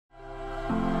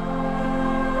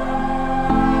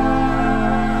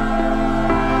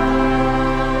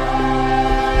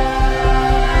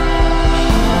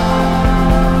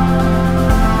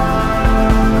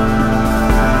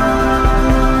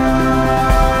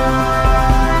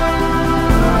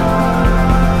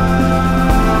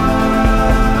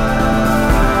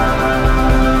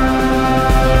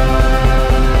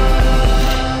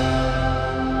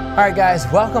All right,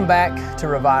 guys, welcome back to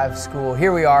Revive School.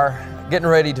 Here we are, getting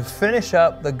ready to finish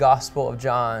up the Gospel of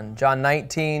John, John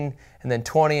 19, and then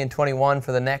 20 and 21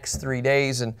 for the next 3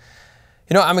 days. And,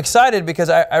 you know, I'm excited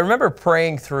because I remember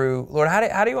praying through, Lord,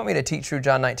 how do you want me to teach through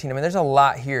John 19? I mean, there's a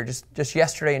lot here. Just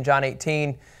yesterday in John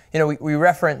 18, you know, we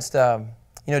referenced,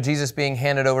 Jesus being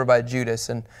handed over by Judas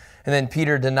and then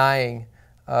Peter denying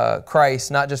Christ,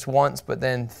 not just once, but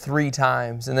then 3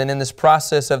 times. And then in this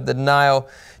process of the denial,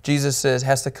 Jesus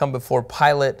has to come before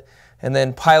Pilate. And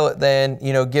then Pilate then,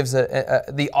 gives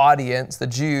the audience, the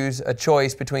Jews, a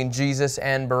choice between Jesus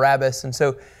and Barabbas. And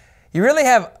so you really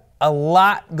have a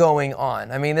lot going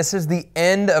on. I mean, this is the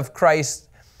end of Christ's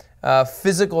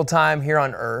physical time here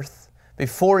on earth,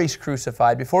 before He's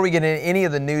crucified, before we get any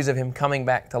of the news of Him coming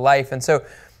back to life. And so,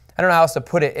 I don't know how else to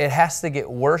put it, it has to get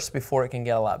worse before it can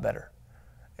get a lot better.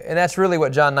 And that's really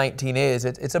what John 19 is.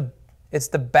 It's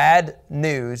the bad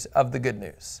news of the good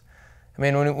news. I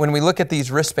mean, when we look at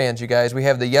these wristbands, you guys, we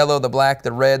have the yellow, the black,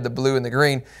 the red, the blue, and the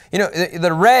green. You know,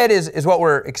 the red is what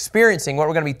we're experiencing, what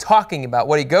we're going to be talking about,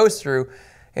 what He goes through,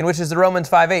 and which is the Romans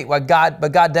 5:8.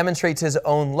 But God demonstrates His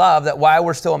own love, that while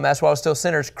we're still a mess, while we're still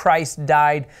sinners, Christ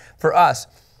died for us.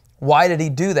 Why did He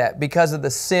do that? Because of the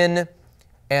sin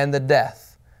and the death.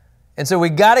 And so we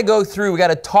got to go through, we got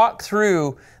to talk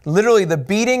through literally the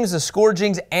beatings, the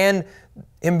scourgings, and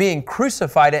Him being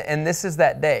crucified. And this is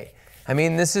that day. I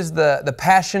mean, this is the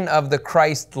Passion of the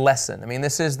Christ lesson. I mean,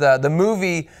 this is the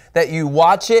movie that you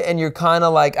watch it and you're kind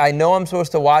of like, I know I'm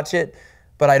supposed to watch it,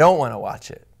 but I don't want to watch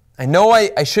it. I know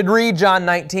I should read John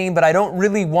 19, but I don't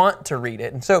really want to read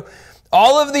it. And so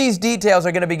all of these details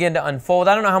are going to begin to unfold.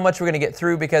 I don't know how much we're going to get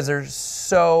through because there's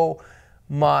so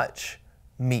much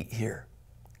meat here.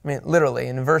 I mean, literally,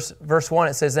 in verse 1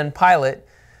 it says, Then Pilate,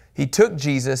 he took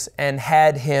Jesus and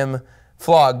had Him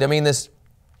flogged. I mean, this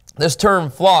term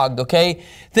flogged, okay?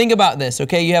 Think about this,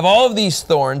 okay? You have all of these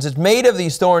thorns. It's made of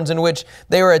these thorns in which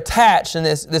they were attached in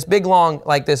this big long,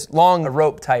 like this long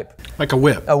rope type. Like a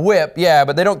whip. A whip, yeah,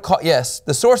 but they don't call, yes,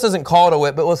 the source doesn't call it a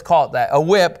whip, but let's call it that, a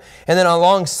whip. And then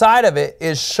alongside of it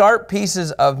is sharp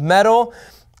pieces of metal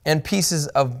and pieces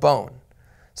of bone.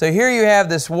 So here you have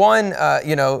this one,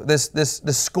 this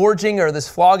scourging or this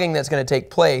flogging that's going to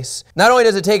take place. Not only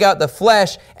does it take out the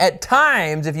flesh, at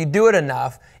times, if you do it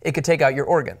enough, it could take out your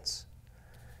organs.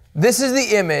 This is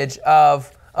the image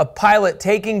of a Pilate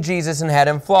taking Jesus and had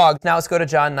Him flogged. Now let's go to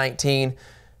John 19,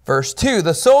 verse 2.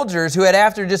 The soldiers who had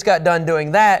after just got done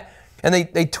doing that, and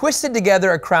they twisted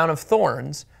together a crown of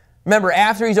thorns. Remember,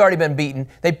 after He's already been beaten,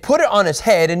 they put it on His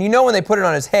head. And you know when they put it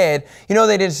on His head, you know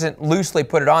they didn't loosely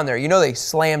put it on there. You know they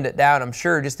slammed it down, I'm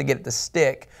sure, just to get it to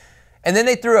stick. And then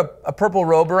they threw a purple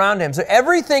robe around Him. So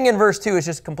everything in verse 2 is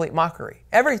just complete mockery.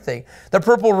 Everything. The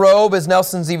purple robe, as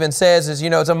Nelson's even says, is,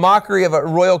 it's a mockery of a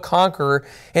royal conqueror.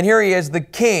 And here He is, the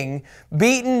king,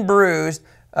 beaten, bruised,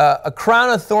 a crown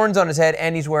of thorns on His head,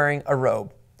 and He's wearing a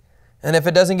robe. And if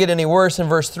it doesn't get any worse, in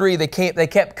verse 3, they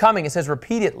kept coming. It says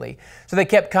repeatedly. So they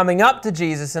kept coming up to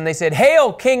Jesus and they said,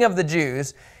 Hail, King of the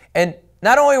Jews. And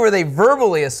not only were they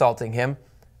verbally assaulting Him,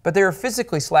 but they were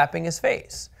physically slapping His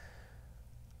face.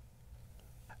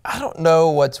 I don't know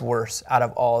what's worse out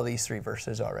of all of these 3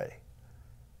 verses already.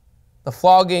 The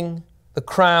flogging, the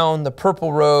crown, the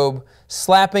purple robe,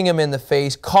 slapping Him in the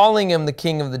face, calling Him the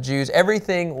King of the Jews.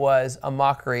 Everything was a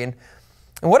mockery. And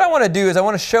what I want to do is I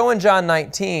want to show in John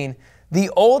 19, the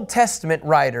Old Testament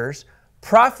writers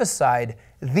prophesied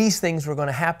these things were going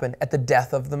to happen at the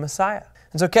death of the Messiah.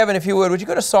 And so, Kevin, if you would you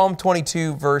go to Psalm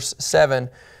 22, verse 7?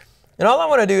 And all I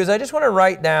want to do is I just want to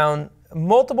write down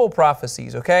multiple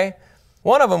prophecies, okay?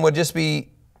 One of them would just be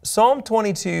Psalm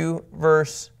 22,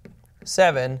 verse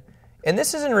 7. And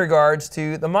this is in regards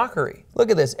to the mockery.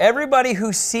 Look at this. Everybody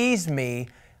who sees me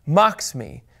mocks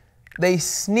me. They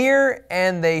sneer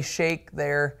and they shake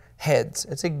their heads.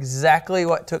 It's exactly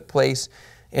what took place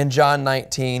in John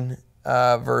 19,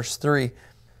 verse 3.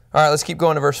 All right, let's keep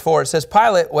going to verse 4. It says,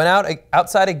 Pilate went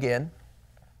outside again,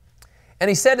 and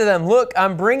he said to them, Look,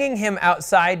 I'm bringing him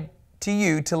outside to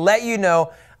you to let you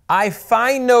know I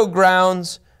find no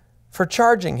grounds for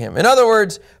charging him. In other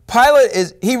words, Pilate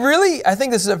I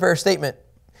think this is a fair statement,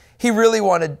 he really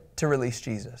wanted to release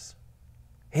Jesus.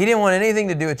 He didn't want anything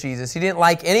to do with Jesus. He didn't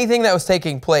like anything that was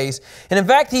taking place. And in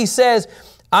fact, he says,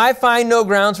 I find no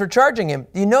grounds for charging him.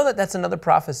 Do you know that that's another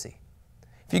prophecy?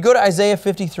 If you go to Isaiah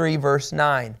 53, verse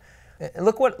 9,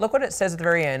 look what it says at the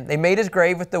very end. They made His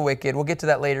grave with the wicked. We'll get to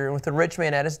that later. And with the rich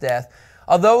man at his death,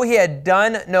 although he had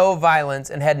done no violence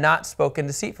and had not spoken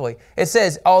deceitfully. It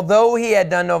says, although he had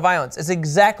done no violence. Is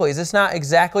this not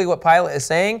exactly what Pilate is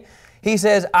saying? He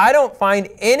says, I don't find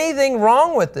anything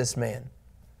wrong with this man.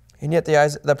 And yet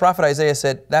the prophet Isaiah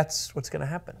said, that's what's going to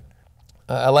happen.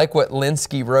 I like what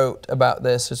Linsky wrote about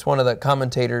this. It's one of the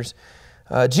commentators.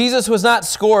 Jesus was not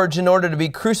scourged in order to be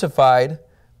crucified.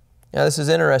 Now this is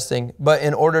interesting, but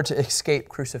in order to escape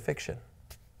crucifixion.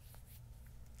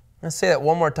 Let's say that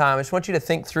one more time. I just want you to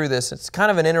think through this. It's kind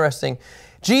of an interesting.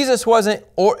 Jesus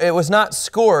was not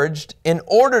scourged in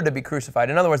order to be crucified.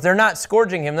 In other words, they're not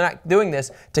scourging him. They're not doing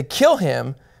this to kill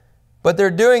him, but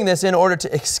they're doing this in order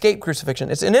to escape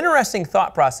crucifixion. It's an interesting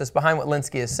thought process behind what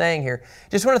Linsky is saying here.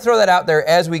 Just want to throw that out there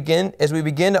as we begin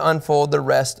to unfold the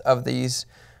rest of these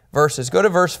verses. Go to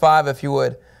verse 5 if you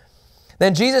would.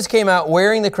 Then Jesus came out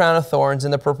wearing the crown of thorns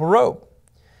and the purple robe.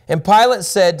 And Pilate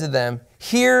said to them,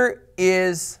 "Here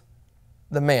is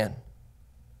the man.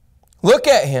 Look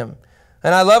at him."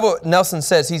 And I love what Nelson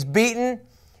says. He's beaten.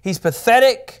 He's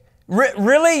pathetic.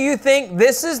 Really, you think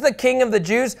this is the King of the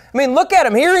Jews? I mean, look at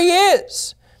him. Here he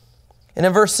is. And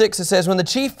in verse 6 it says, when the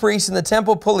chief priests and the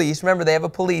temple police, remember they have a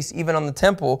police even on the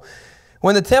temple,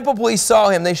 when the temple police saw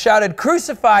him, they shouted,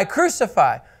 "Crucify,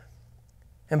 crucify."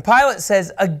 And Pilate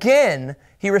says, again,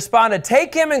 he responded,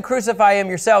 "Take him and crucify him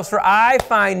yourselves, for I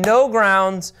find no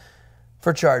grounds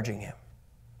for charging him."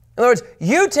 In other words,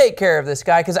 you take care of this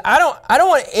guy because I don't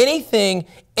want anything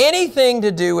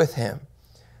to do with him.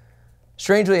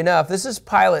 Strangely enough, this is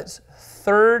Pilate's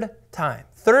third time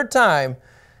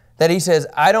that he says,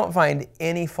 I don't find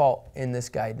any fault in this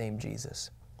guy named Jesus.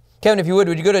 Kevin, if you would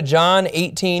you go to John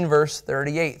 18, verse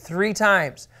 38? 3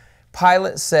 times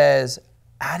Pilate says,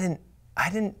 I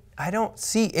don't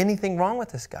see anything wrong with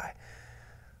this guy.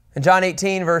 In John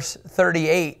 18, verse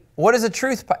 38, what is the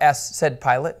truth, said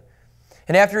Pilate.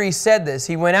 And after he said this,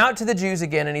 he went out to the Jews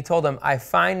again and he told them, I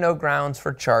find no grounds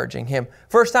for charging him.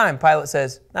 First time, Pilate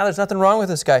says, no, there's nothing wrong with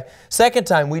this guy. Second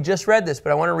time, we just read this,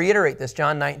 but I want to reiterate this,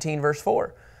 John 19, verse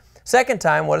 4. Second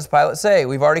time, what does Pilate say?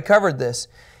 We've already covered this.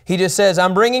 He just says,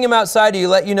 I'm bringing him outside to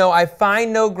let you know I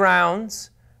find no grounds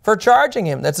for charging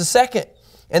him. That's the second.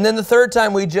 And then the third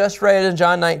time, we just read in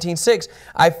John 19, 6,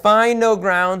 I find no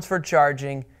grounds for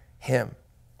charging him.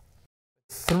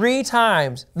 3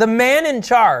 times, the man in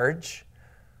charge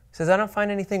says, I don't find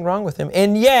anything wrong with him.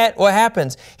 And yet, what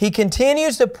happens? He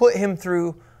continues to put him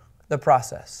through the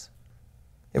process.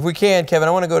 If we can, Kevin,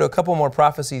 I want to go to a couple more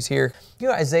prophecies here. You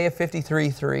know Isaiah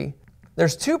 53:3.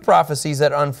 There's 2 prophecies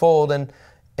that unfold. And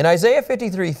in Isaiah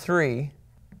 53:3,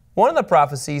 one of the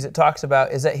prophecies it talks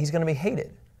about is that he's going to be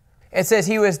hated. It says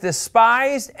he was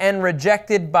despised and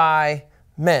rejected by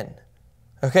men.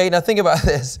 Okay, now think about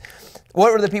this.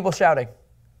 What were the people shouting?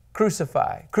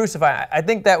 Crucify, crucify. I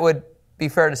think that would be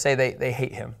fair to say they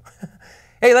hate him.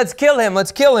 Hey, let's kill him,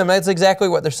 let's kill him. That's exactly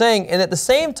what they're saying. And at the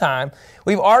same time,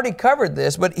 we've already covered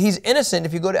this, but he's innocent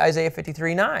if you go to Isaiah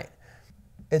 53:9.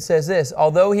 It says this,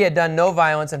 although he had done no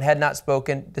violence and had not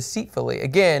spoken deceitfully.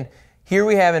 Again, here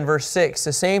we have in verse 6,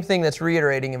 the same thing that's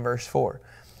reiterating in verse 4.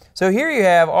 So here you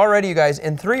have already, you guys,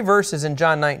 in 3 verses in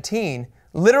John 19,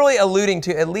 literally alluding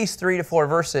to at least 3 to 4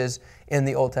 verses in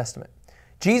the Old Testament.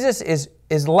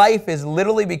 His life is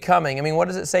literally becoming, I mean, what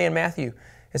does it say in Matthew?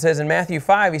 It says in Matthew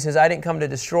 5, he says, I didn't come to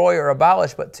destroy or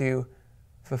abolish, but to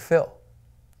fulfill.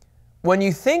 When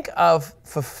you think of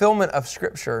fulfillment of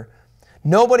Scripture,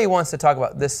 nobody wants to talk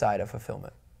about this side of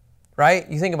fulfillment, right?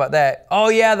 You think about that. Oh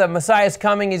yeah, the Messiah is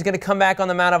coming. He's going to come back on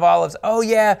the Mount of Olives. Oh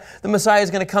yeah, the Messiah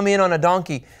is going to come in on a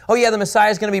donkey. Oh yeah, the Messiah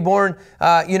is going to be born,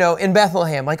 in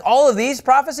Bethlehem. Like all of these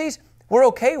prophecies, we're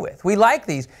okay with. We like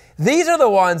these. These are the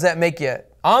ones that make you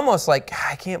almost like,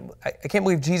 I can't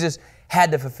believe Jesus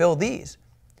had to fulfill these.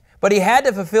 But he had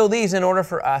to fulfill these in order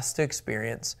for us to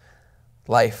experience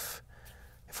life.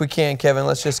 If we can, Kevin,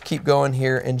 let's just keep going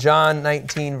here. In John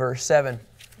 19, verse 7,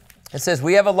 it says,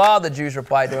 we have a law, the Jews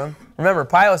replied to him. Remember,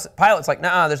 Pilate's like,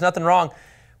 nah, there's nothing wrong.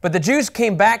 But the Jews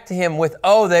came back to him with,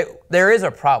 there is a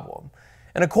problem.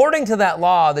 And according to that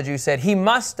law, the Jews said, he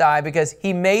must die because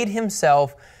he made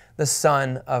himself the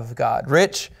Son of God.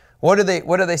 Rich, what are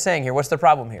they saying here? What's the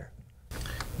problem here?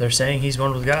 They're saying he's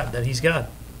one with God, that he's God.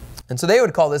 And so they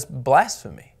would call this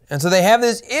blasphemy. And so they have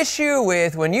this issue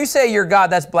with, when you say you're God,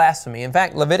 that's blasphemy. In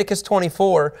fact, Leviticus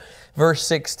 24, verse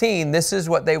 16, this is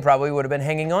what they probably would have been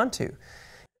hanging on to.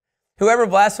 Whoever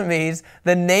blasphemes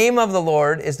the name of the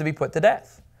Lord is to be put to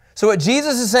death. So what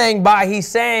Jesus is saying by he's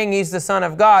saying he's the Son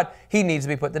of God, he needs to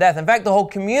be put to death. In fact, the whole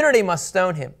community must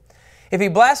stone him. If he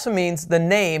blasphemes the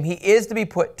name, he is to be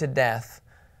put to death,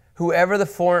 whoever the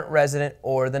foreign resident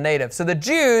or the native. So the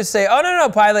Jews say, oh, no,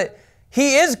 Pilate,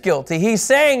 he is guilty. He's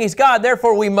saying he's God,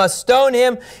 therefore we must stone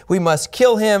him, we must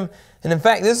kill him. And in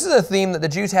fact, this is a theme that the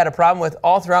Jews had a problem with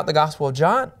all throughout the Gospel of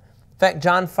John. In fact,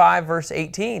 John 5, verse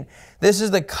 18, this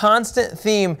is the constant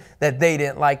theme that they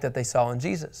didn't like that they saw in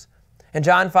Jesus. In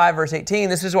John 5, verse 18,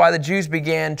 this is why the Jews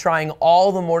began trying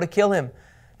all the more to kill him.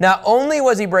 Not only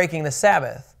was he breaking the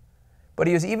Sabbath, but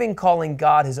he was even calling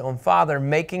God his own Father,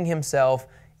 making himself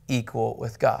equal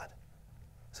with God.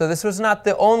 So this was not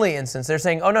the only instance. They're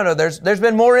saying, oh, no, there's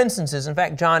been more instances. In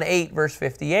fact, John 8, verse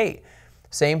 58,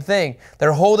 same thing.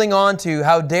 They're holding on to,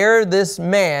 how dare this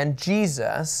man,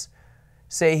 Jesus,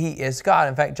 say he is God.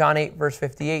 In fact, John 8, verse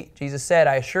 58, Jesus said,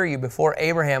 I assure you, before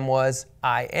Abraham was,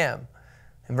 I am.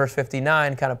 And verse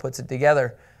 59 kind of puts it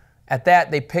together. At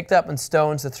that, they picked up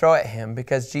stones to throw at him but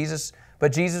Jesus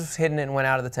was hidden and went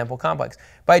out of the temple complex.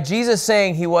 By Jesus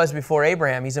saying he was before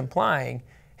Abraham, he's implying,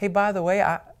 hey, by the way,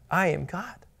 I am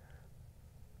God.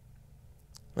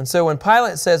 And so when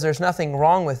Pilate says there's nothing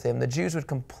wrong with him, the Jews would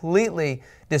completely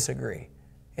disagree.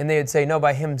 And they would say, no,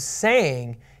 by him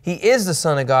saying he is the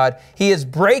Son of God, he is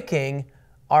breaking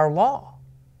our law.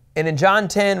 And in John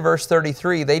 10, verse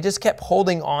 33, they just kept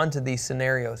holding on to these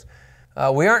scenarios.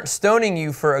 We aren't stoning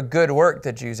you for a good work,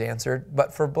 the Jews answered,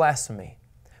 but for blasphemy.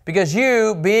 Because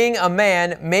you, being a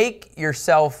man, make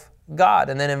yourself God.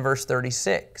 And then in verse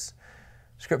 36,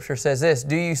 Scripture says this,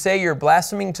 do you say you're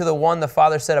blaspheming to the one the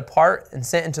Father set apart and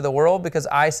sent into the world because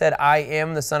I said I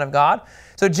am the Son of God?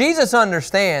 So Jesus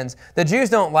understands the Jews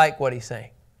don't like what he's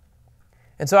saying.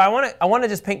 And so I want to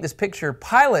just paint this picture.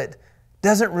 Pilate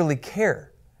doesn't really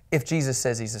care if Jesus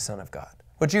says he's the Son of God.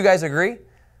 Would you guys agree?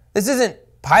 This isn't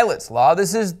Pilate's law.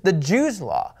 This is the Jews'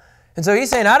 law. And so he's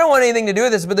saying, I don't want anything to do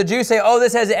with this. But the Jews say, oh,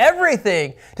 this has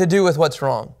everything to do with what's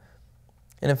wrong.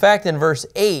 And in fact, in verse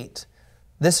 8,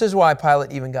 this is why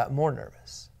Pilate even got more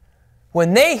nervous.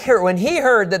 When he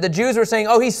heard that the Jews were saying,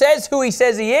 oh, he says who he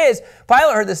says he is,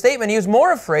 Pilate heard the statement. He was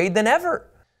more afraid than ever.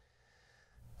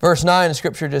 Verse 9,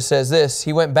 Scripture just says this,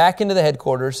 he went back into the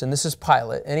headquarters, and this is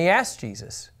Pilate, and he asked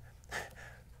Jesus,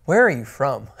 where are you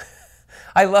from?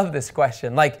 I love this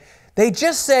question. Like, they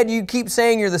just said you keep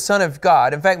saying you're the Son of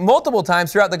God. In fact, multiple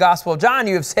times throughout the Gospel of John,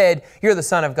 you have said you're the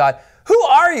Son of God. Who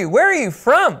are you? Where are you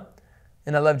from?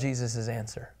 And I love Jesus'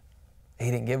 answer. He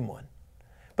didn't give him one.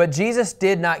 But Jesus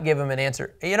did not give him an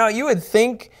answer. You know, you would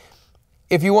think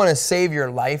if you want to save your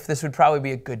life, this would probably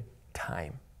be a good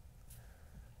time.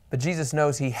 But Jesus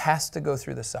knows he has to go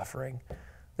through the suffering.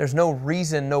 There's no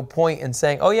reason, no point in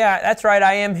saying, oh yeah, that's right,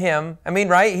 I am him. I mean,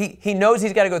 right? He knows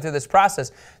he's got to go through this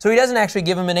process. So he doesn't actually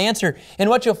give him an answer. And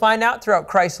what you'll find out throughout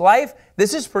Christ's life,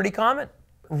 this is pretty common.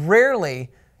 Rarely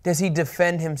does he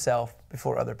defend himself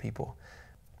before other people.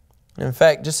 In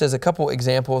fact, just as a couple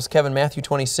examples, Kevin, Matthew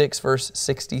 26, verse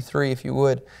 63, if you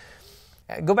would.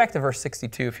 Go back to verse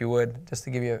 62, if you would, just to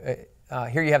give you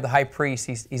here you have the high priest.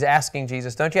 He's asking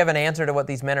Jesus, don't you have an answer to what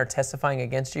these men are testifying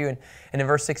against you? And in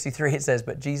verse 63, it says,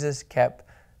 but Jesus kept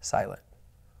silent.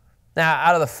 Now,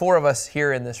 out of the four of us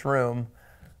here in this room,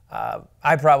 I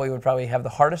would probably have the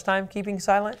hardest time keeping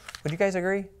silent. Would you guys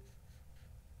agree?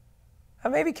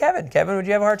 Maybe Kevin. Kevin, would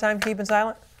you have a hard time keeping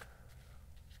silent?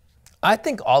 I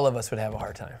think all of us would have a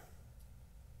hard time.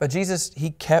 But Jesus,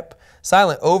 he kept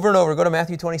silent over and over. Go to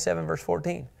Matthew 27, verse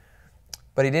 14.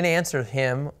 But he didn't answer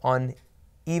him on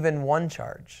even one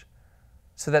charge,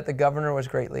 so that the governor was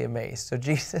greatly amazed. So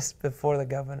Jesus, before the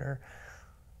governor,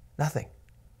 nothing.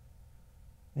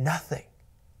 Nothing.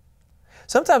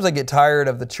 Sometimes I get tired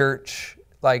of the church,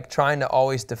 like, trying to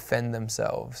always defend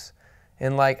themselves.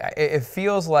 And, like, it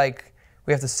feels like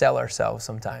we have to sell ourselves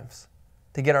sometimes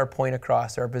to get our point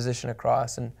across, our position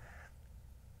across. And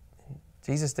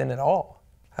Jesus didn't at all.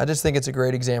 I just think it's a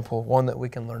great example, one that we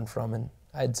can learn from, and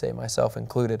I'd say myself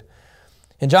included.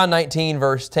 In John 19,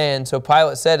 verse 10, so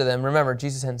Pilate said to them, remember,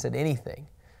 Jesus hadn't said anything.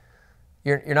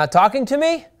 You're not talking to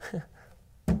me?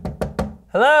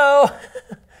 Hello?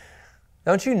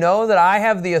 Don't you know that I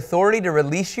have the authority to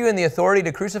release you and the authority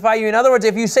to crucify you? In other words,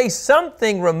 if you say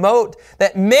something remote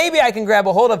that maybe I can grab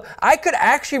a hold of, I could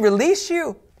actually release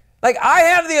you. Like, I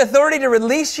have the authority to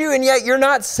release you, and yet you're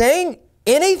not saying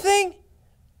anything?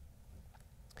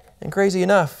 And crazy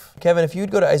enough, Kevin, if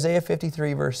you'd go to Isaiah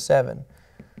 53, verse 7,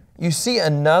 you see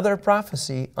another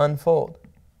prophecy unfold.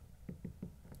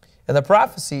 And the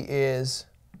prophecy is,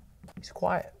 he's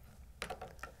quiet.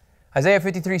 Isaiah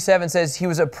 53, 7 says, he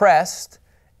was oppressed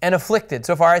and afflicted.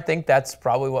 So far, I think that's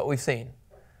probably what we've seen.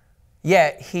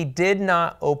 Yet, he did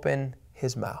not open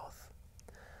his mouth.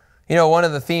 You know, one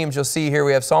of the themes you'll see here,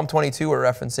 we have Psalm 22 we're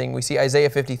referencing. We see Isaiah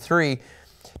 53.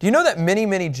 Do you know that many,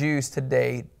 many Jews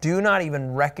today do not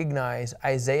even recognize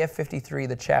Isaiah 53,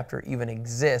 the chapter, even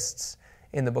exists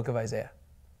in the book of Isaiah?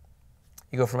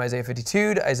 You go from Isaiah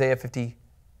 52 to Isaiah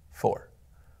 54,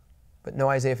 but no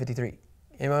Isaiah 53.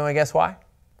 Anyone want to guess why?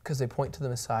 Because they point to the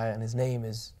Messiah, and his name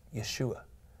is Yeshua.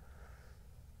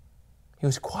 He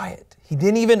was quiet. He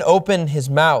didn't even open his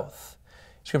mouth.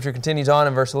 Scripture continues on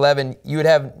in verse 11, you would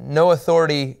have no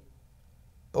authority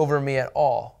over me at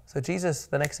all. So Jesus,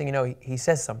 the next thing you know, he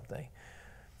says something.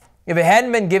 If it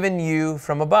hadn't been given you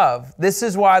from above, this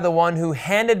is why the one who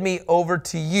handed me over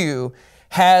to you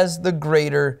has the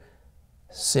greater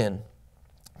sin.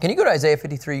 Can you go to Isaiah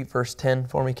 53, verse 10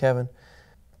 for me, Kevin?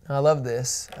 I love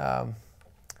this.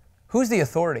 Who's the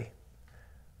authority?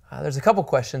 There's a couple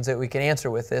questions that we can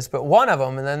answer with this, but one of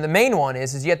them, and then the main one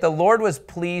is yet the Lord was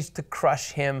pleased to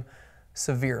crush him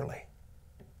severely.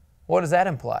 What does that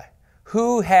imply?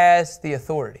 Who has the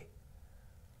authority?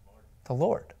 The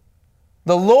Lord.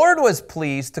 The Lord was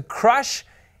pleased to crush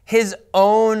his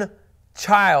own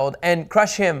child and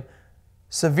crush him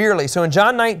severely. So in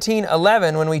John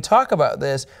 19:11, when we talk about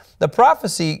this, the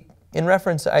prophecy in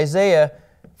reference to Isaiah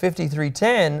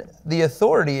 53:10, the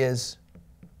authority is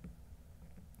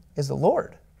the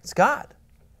Lord. It's God.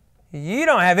 You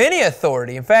don't have any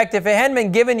authority. In fact, if it hadn't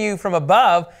been given you from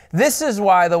above, this is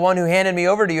why the one who handed me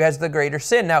over to you has the greater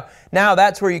sin. Now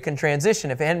that's where you can transition.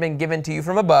 If it hadn't been given to you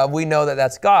from above, we know that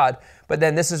that's God. But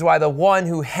then this is why the one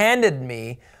who handed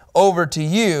me over to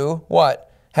you,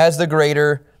 what? Has the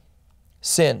greater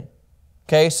sin.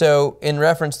 Okay, so in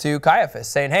reference to Caiaphas,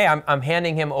 saying, hey, I'm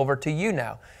handing him over to you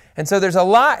now. And so there's a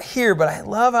lot here, but I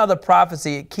love how the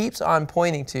prophecy, it keeps on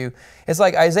pointing to, it's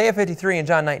like Isaiah 53 and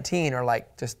John 19 are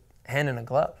like just hand in a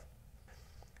glove.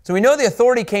 So we know the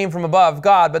authority came from above,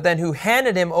 God, but then who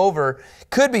handed him over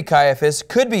could be Caiaphas,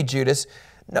 could be Judas.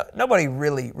 Nobody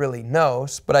really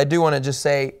knows, but I do want to just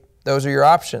say those are your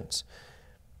options.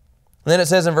 And then it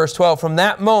says in verse 12, from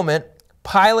that moment,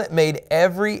 Pilate made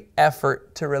every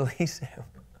effort to release him.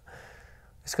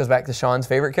 This goes back to Sean's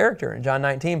favorite character in John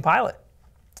 19, Pilate.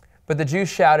 But the Jews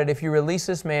shouted, if you release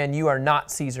this man, you are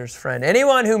not Caesar's friend.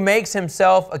 Anyone who makes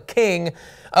himself a king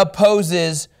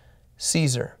opposes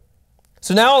Caesar.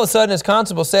 So now all of a sudden, as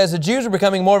Constable says, the Jews are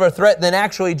becoming more of a threat than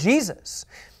actually Jesus.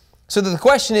 So the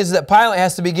question is that Pilate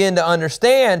has to begin to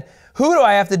understand, who do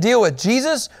I have to deal with,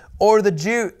 Jesus or the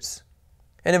Jews?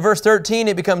 And in verse 13,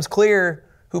 it becomes clear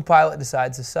who Pilate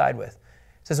decides to side with.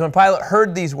 It says, when Pilate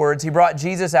heard these words, he brought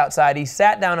Jesus outside. He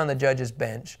sat down on the judge's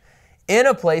bench in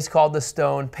a place called the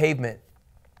Stone Pavement.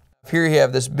 Here you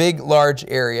have this big, large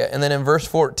area. And then in verse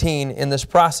 14, in this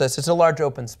process, it's a large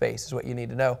open space is what you need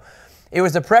to know. It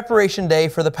was the preparation day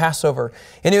for the Passover.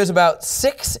 And it was about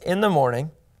 6 in the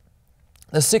morning,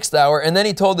 the 6th hour. And then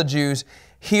he told the Jews,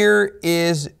 here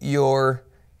is your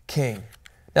king.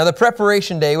 Now the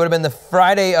preparation day would have been the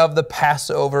Friday of the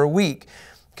Passover week,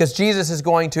 because Jesus is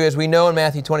going to, as we know in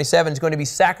Matthew 27, is going to be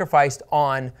sacrificed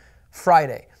on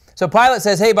Friday. So Pilate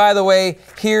says, hey, by the way,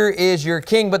 here is your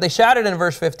king. But they shouted in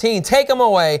verse 15, take him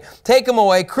away,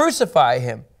 crucify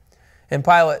him. And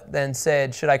Pilate then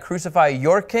said, should I crucify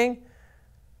your king?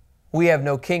 We have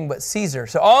no king but Caesar.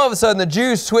 So all of a sudden the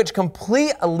Jews switch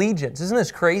complete allegiance. Isn't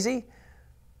this crazy?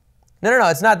 No,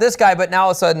 it's not this guy, but now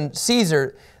all of a sudden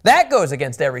Caesar. That goes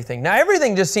against everything. Now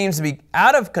everything just seems to be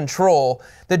out of control.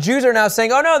 The Jews are now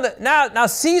saying, oh no, now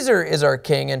Caesar is our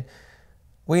king. And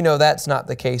we know that's not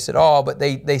the case at all, but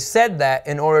they said that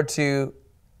in order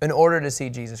to see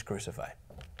Jesus crucified.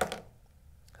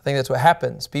 I think that's what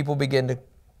happens. People begin to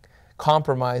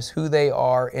compromise who they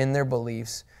are in their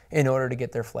beliefs in order to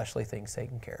get their fleshly things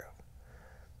taken care of.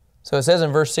 So it says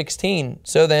in verse 16,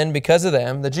 so then because of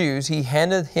them, the Jews, he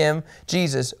handed him,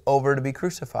 Jesus, over to be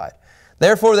crucified.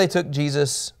 Therefore they took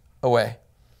Jesus away.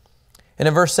 And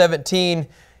in verse 17,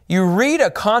 you read a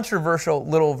controversial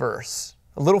little verse.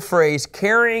 A little phrase,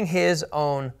 carrying his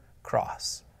own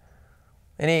cross.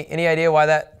 Any idea why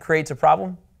that creates a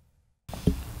problem?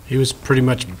 He was pretty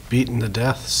much beaten to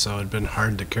death, so it'd been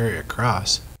hard to carry a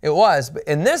cross. It was, but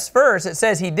in this verse it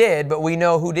says he did, but we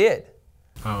know who did.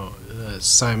 Oh,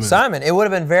 Simon. Simon. It would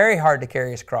have been very hard to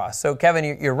carry his cross. So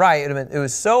Kevin, you're right. It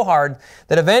was so hard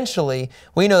that eventually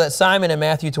we know that Simon in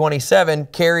Matthew 27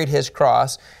 carried his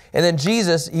cross. And then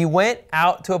Jesus, he went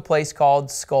out to a place called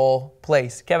Skull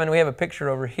Place. Kevin, we have a picture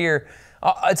over here.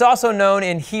 It's also known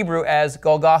in Hebrew as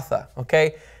Golgotha,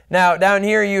 okay? Now, down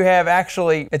here you have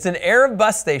it's an Arab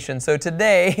bus station. So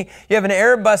today you have an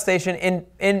Arab bus station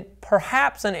in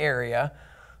perhaps an area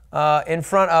in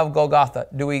front of Golgotha.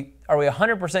 Are we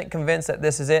 100% convinced that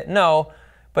this is it? No.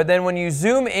 But then when you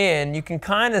zoom in, you can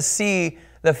kind of see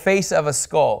the face of a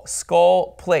skull.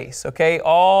 Skull Place, okay?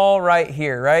 All right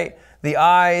here, right? The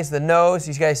eyes, the nose.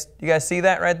 You guys see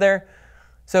that right there?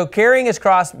 So carrying his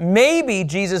cross, maybe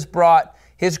Jesus brought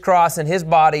his cross and his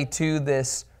body to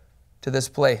this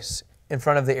place in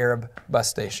front of the Arab bus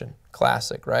station.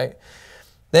 Classic, right?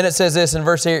 Then it says this in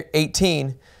verse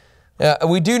 18.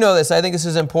 We do know this. I think this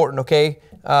is important, okay?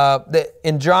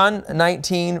 In John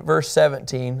 19, verse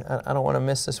 17, I don't want to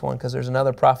miss this one because there's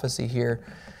another prophecy here.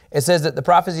 It says that the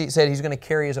prophecy said he's going to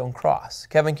carry his own cross.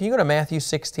 Kevin, can you go to Matthew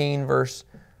 16, verse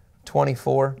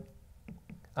 24?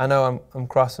 I know I'm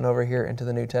crossing over here into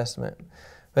the New Testament.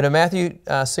 But in Matthew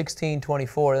 16,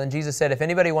 24, then Jesus said, if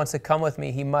anybody wants to come with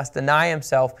me, he must deny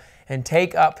himself and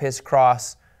take up his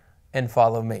cross and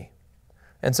follow me.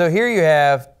 And so here you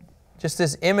have just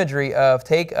this imagery of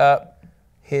take up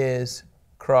his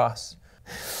cross.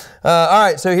 All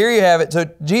right, so here you have it. So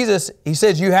Jesus, he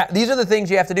says, these are the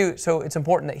things you have to do. So it's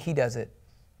important that he does it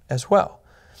as well.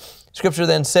 Scripture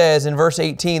then says in verse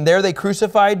 18, there they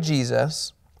crucified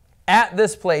Jesus at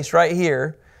this place right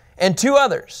here, and two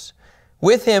others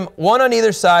with him, one on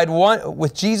either side, one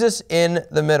with Jesus in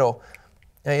the middle.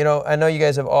 Now, I know you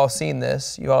guys have all seen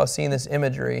this. You all have seen this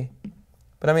imagery.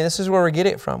 But I mean, this is where we get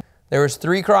it from. There was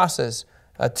three crosses,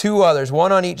 two others,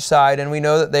 one on each side, and we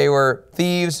know that they were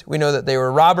thieves. We know that they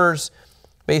were robbers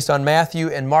based on Matthew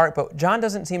and Mark, but John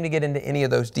doesn't seem to get into any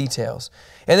of those details.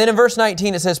 And then in verse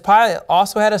 19, it says, Pilate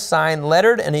also had a sign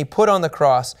lettered, and he put on the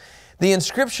cross. The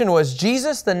inscription was,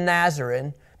 Jesus the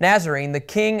Nazarene, the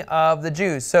King of the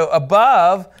Jews. So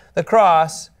above the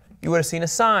cross, you would have seen a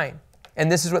sign.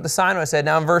 And this is what the sign was said.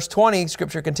 Now in verse 20,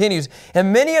 Scripture continues,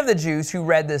 and many of the Jews who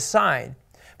read this sign,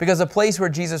 because the place where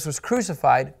Jesus was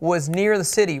crucified was near the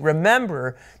city.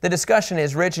 Remember, the discussion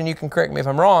is, Rich, and you can correct me if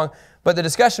I'm wrong, but the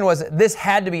discussion was that this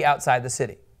had to be outside the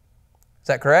city. Is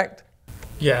that correct?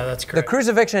 Yeah, that's correct. The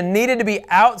crucifixion needed to be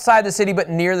outside the city, but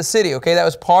near the city, okay? That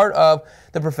was part of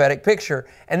the prophetic picture.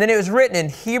 And then it was written in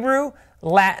Hebrew,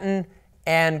 Latin,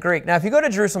 and Greek. Now, if you go to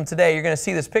Jerusalem today, you're going to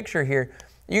see this picture here.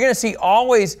 You're going to see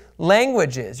always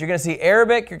languages. You're going to see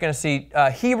Arabic, you're going to see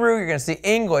Hebrew, you're going to see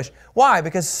English. Why?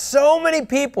 Because so many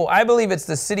people, I believe it's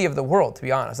the city of the world, to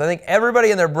be honest. I think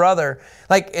everybody and their brother,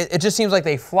 it just seems like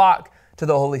they flock to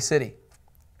the holy city.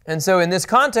 And so in this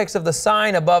context of the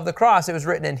sign above the cross, it was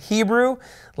written in Hebrew,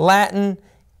 Latin,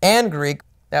 and Greek.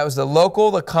 That was the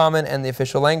local, the common, and the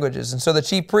official languages. And so the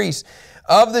chief priests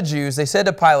of the Jews, they said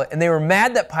to Pilate, and they were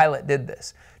mad that Pilate did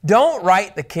this, don't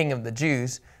write the King of the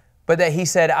Jews, but that he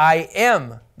said, I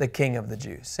am the King of the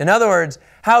Jews. In other words,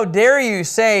 how dare you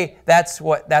say that's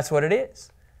what it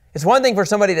is? It's one thing for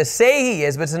somebody to say he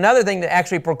is, but it's another thing to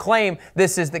actually proclaim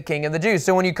this is the King of the Jews.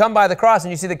 So when you come by the cross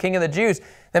and you see the King of the Jews,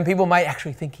 then people might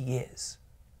actually think he is.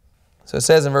 So it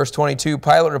says in verse 22,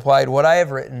 Pilate replied, what I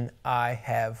have written, I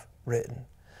have written.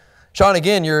 Sean,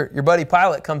 again, your buddy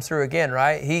Pilate comes through again,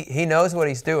 right? He knows what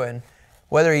he's doing.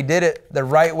 Whether he did it the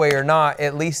right way or not,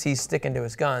 at least he's sticking to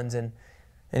his guns. And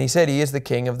he said he is the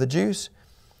King of the Jews.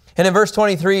 And in verse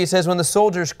 23, he says, when the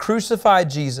soldiers crucified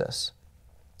Jesus.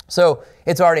 So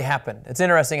it's already happened. It's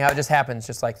interesting how it just happens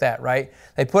just like that, right?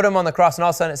 They put him on the cross, and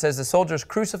all of a sudden it says the soldiers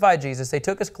crucified Jesus. They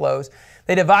took his clothes.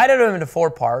 They divided him into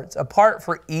 4 parts, a part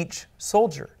for each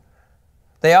soldier.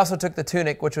 They also took the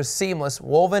tunic, which was seamless,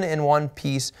 woven in one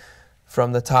piece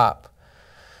from the top.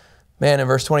 Man, in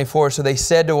verse 24, so they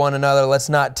said to one another, let's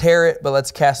not tear it, but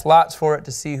let's cast lots for it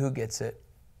to see who gets it.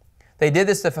 They did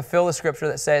this to fulfill the scripture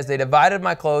that says, they divided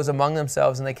my clothes among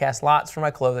themselves and they cast lots for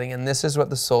my clothing. And this is what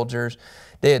the soldiers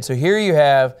did. So here you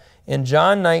have in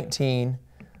John 19,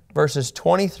 verses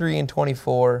 23 and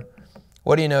 24,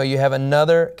 what do you know? You have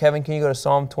another, Kevin, can you go to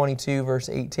Psalm 22, verse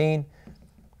 18?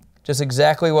 Just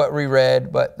exactly what we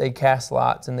read, but they cast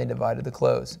lots and they divided the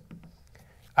clothes.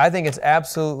 I think it's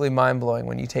absolutely mind-blowing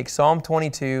when you take Psalm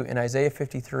 22 and Isaiah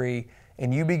 53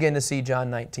 and you begin to see John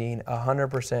 19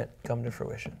 100% come to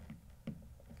fruition.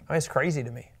 I mean, it's crazy to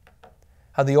me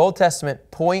how the Old Testament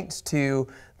points to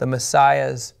the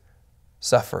Messiah's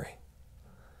suffering.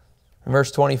 In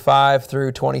verse 25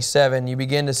 through 27, you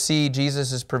begin to see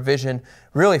Jesus' provision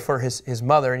really for his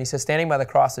mother. And he says, standing by the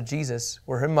cross of Jesus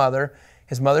were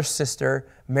his mother's sister,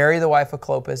 Mary the wife of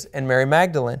Clopas, and Mary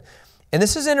Magdalene. And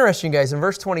this is interesting, guys. In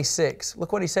verse 26,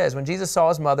 look what he says. When Jesus saw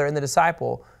his mother and the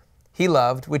disciple he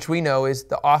loved, which we know is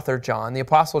the author John, the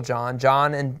apostle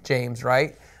John and James,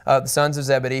 right? The sons of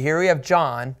Zebedee. Here we have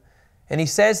John, and he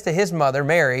says to his mother,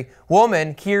 Mary,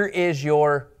 woman, here is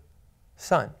your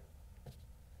son.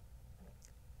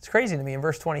 It's crazy to me in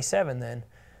verse 27 then.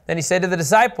 Then he said to the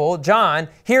disciple, John,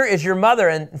 here is your mother.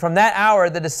 And from that hour,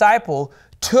 the disciple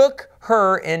took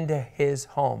her into his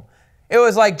home. It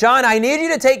was like, John, I need you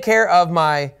to take care of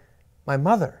my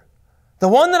mother. The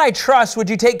one that I trust, would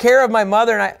you take care of my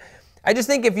mother? And I just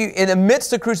think if you, in the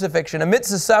midst of crucifixion,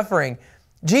 amidst the suffering,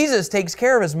 Jesus takes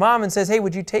care of his mom and says, hey,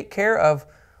 would you take care of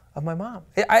my mom?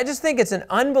 I just think it's an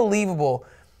unbelievable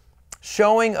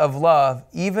showing of love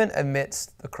even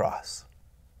amidst the cross.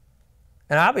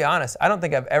 And I'll be honest, I don't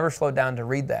think I've ever slowed down to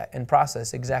read that and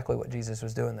process exactly what Jesus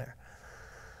was doing there.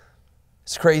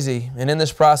 It's crazy. And in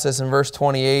this process, in verse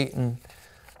 28, and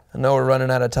I know we're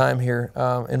running out of time here,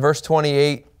 in verse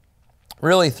 28,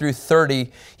 really through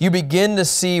 30, you begin to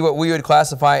see what we would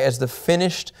classify as the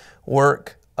finished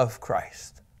work of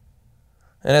Christ.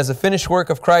 And as the finished work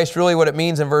of Christ, really what it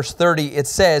means in verse 30, it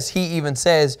says, he even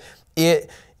says, it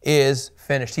is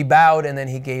finished. He bowed and then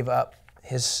he gave up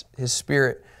his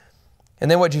spirit. And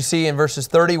then what you see in verses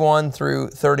 31 through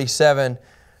 37,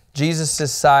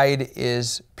 Jesus' side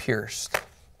is pierced.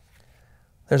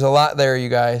 There's a lot there, you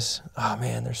guys. Oh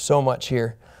man, there's so much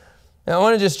here. Now I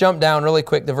want to just jump down really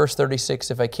quick to verse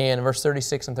 36 if I can, verse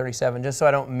 36 and 37, just so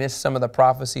I don't miss some of the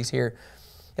prophecies here.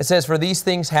 It says, for these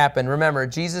things happened. Remember,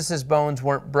 Jesus' bones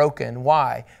weren't broken.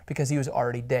 Why? Because he was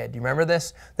already dead. Do you remember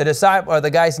this? The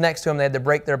guys next to him, they had to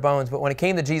break their bones. But when it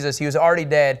came to Jesus, he was already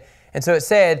dead. And so it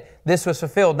said, this was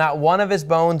fulfilled. Not one of his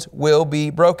bones will be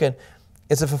broken.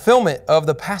 It's a fulfillment of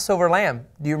the Passover lamb.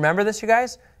 Do you remember this, you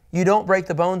guys? You don't break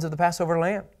the bones of the Passover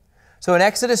lamb. So in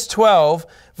Exodus 12,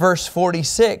 verse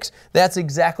 46, that's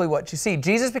exactly what you see.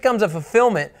 Jesus becomes a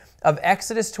fulfillment of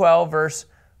Exodus 12, verse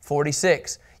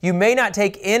 46. You may not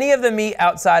take any of the meat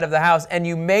outside of the house, and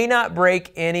you may not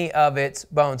break any of its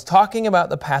bones. Talking about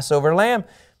the Passover lamb.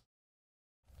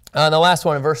 The last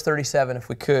one in verse 37, if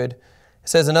we could. It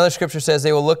says, another scripture says,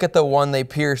 they will look at the one they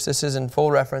pierced. This is in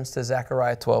full reference to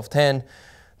Zechariah 12:10.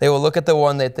 They will look at the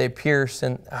one that they pierced,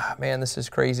 and man, this is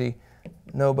crazy.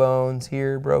 No bones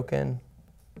here broken.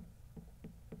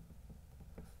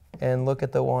 And look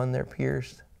at the one they're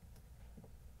pierced.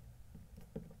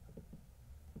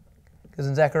 Because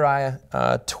in Zechariah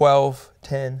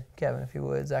 12:10, Kevin, if you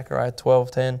would, Zechariah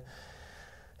 12:10,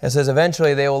 it says,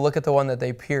 eventually they will look at the one that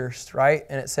they pierced, right?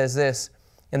 And it says this,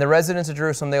 in the residents of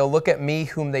Jerusalem, they will look at me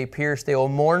whom they pierced. They will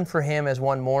mourn for him as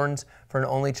one mourns for an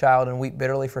only child, and weep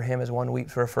bitterly for him as one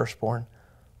weeps for a firstborn.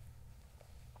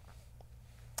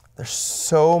 There's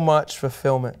so much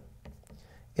fulfillment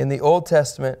in the Old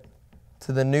Testament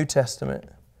to the New Testament.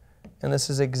 And this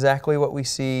is exactly what we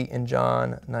see in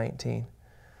John 19.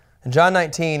 And John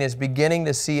 19 is beginning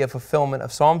to see a fulfillment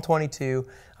of Psalm 22,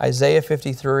 Isaiah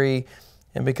 53,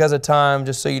 and because of time,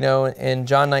 just so you know, in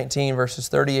John 19, verses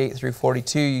 38 through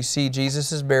 42, you see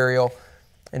Jesus' burial,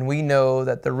 and we know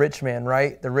that the rich man,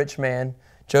 right? The rich man,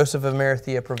 Joseph of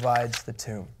Arimathea, provides the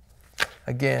tomb.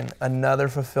 Again, another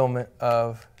fulfillment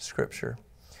of Scripture.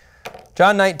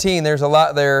 John 19, there's a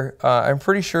lot there. I'm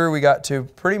pretty sure we got to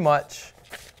pretty much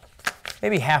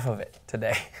maybe half of it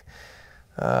today.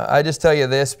 I just tell you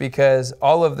this because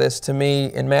all of this to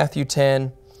me in Matthew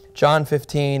 10, John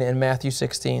 15, and Matthew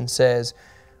 16 says,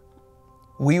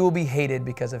 we will be hated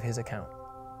because of his account.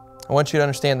 I want you to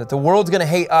understand that the world's going to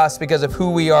hate us because of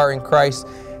who we are in Christ.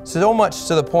 So much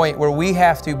to the point where we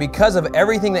have to, because of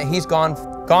everything that he's gone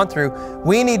through,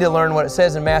 we need to learn what it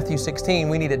says in Matthew 16.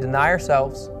 We need to deny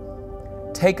ourselves,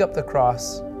 take up the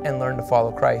cross, and learn to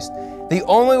follow Christ. The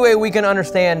only way we can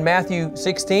understand Matthew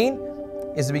 16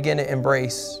 is to begin to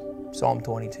embrace Psalm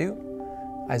 22,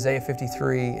 Isaiah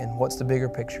 53, and what's the bigger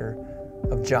picture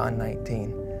of John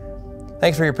 19.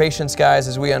 Thanks for your patience, guys,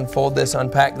 as we unfold this,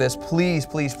 unpack this. Please,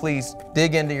 please, please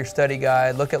dig into your study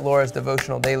guide. Look at Laura's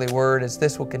devotional daily word, as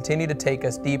this will continue to take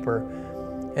us deeper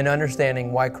in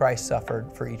understanding why Christ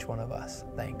suffered for each one of us.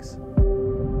 Thanks.